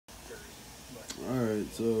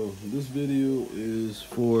So this video is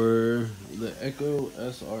for the Echo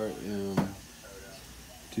SRM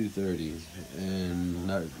 230, and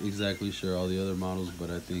not exactly sure all the other models, but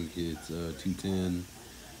I think it's 210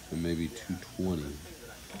 and maybe 220.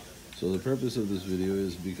 So the purpose of this video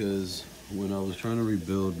is because when I was trying to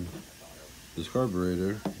rebuild this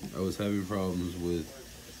carburetor, I was having problems with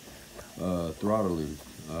throttling.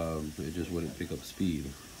 It just wouldn't pick up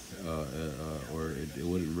speed, or it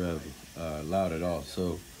wouldn't rev loud at all.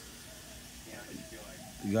 So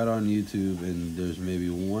I got on YouTube, and there's maybe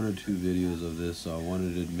one or two videos of this, so I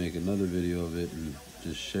wanted to make another video of it and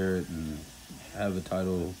just share it and have a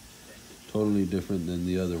title totally different than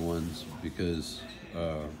the other ones, because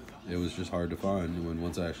it was just hard to find, and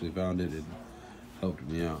once I actually found it, it helped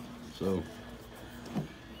me out. So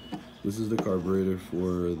this is the carburetor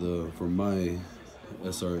for my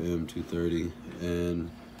SRM 230,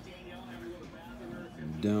 and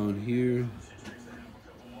down here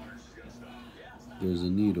there's a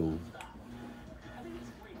needle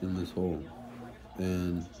in this hole,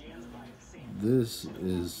 and this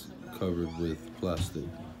is covered with plastic,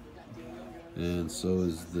 and so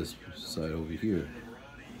is this side over here.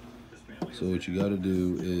 So what you got to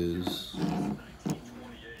do is,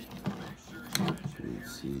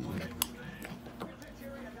 let's see,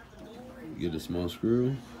 get a small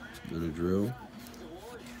screw and a drill,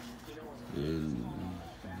 and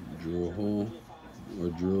drill a hole, or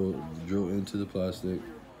drill into the plastic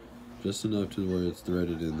just enough to where it's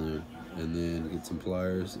threaded in there, and then get some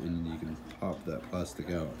pliers and you can pop that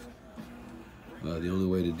plastic out. The only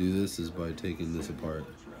way to do this is by taking this apart.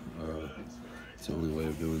 It's the only way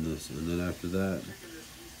of doing this. And then after that,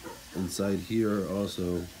 inside here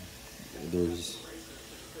also there's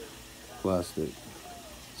plastic,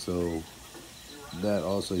 so that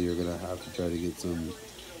also you're gonna have to try to get some,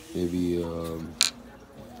 maybe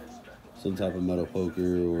some type of metal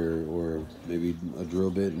poker, or maybe a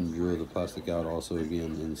drill bit, and drill the plastic out also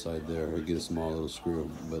again inside there, or get a small little screw.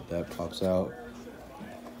 But that pops out,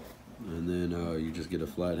 and then you just get a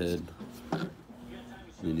flathead,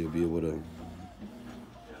 and you'll be able to,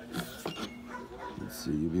 let's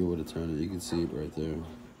see, you'll be able to turn it. You can see it right there.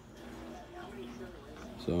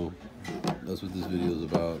 So that's what this video is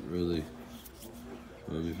about, really.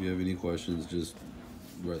 If you have any questions, just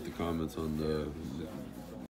write the comments on the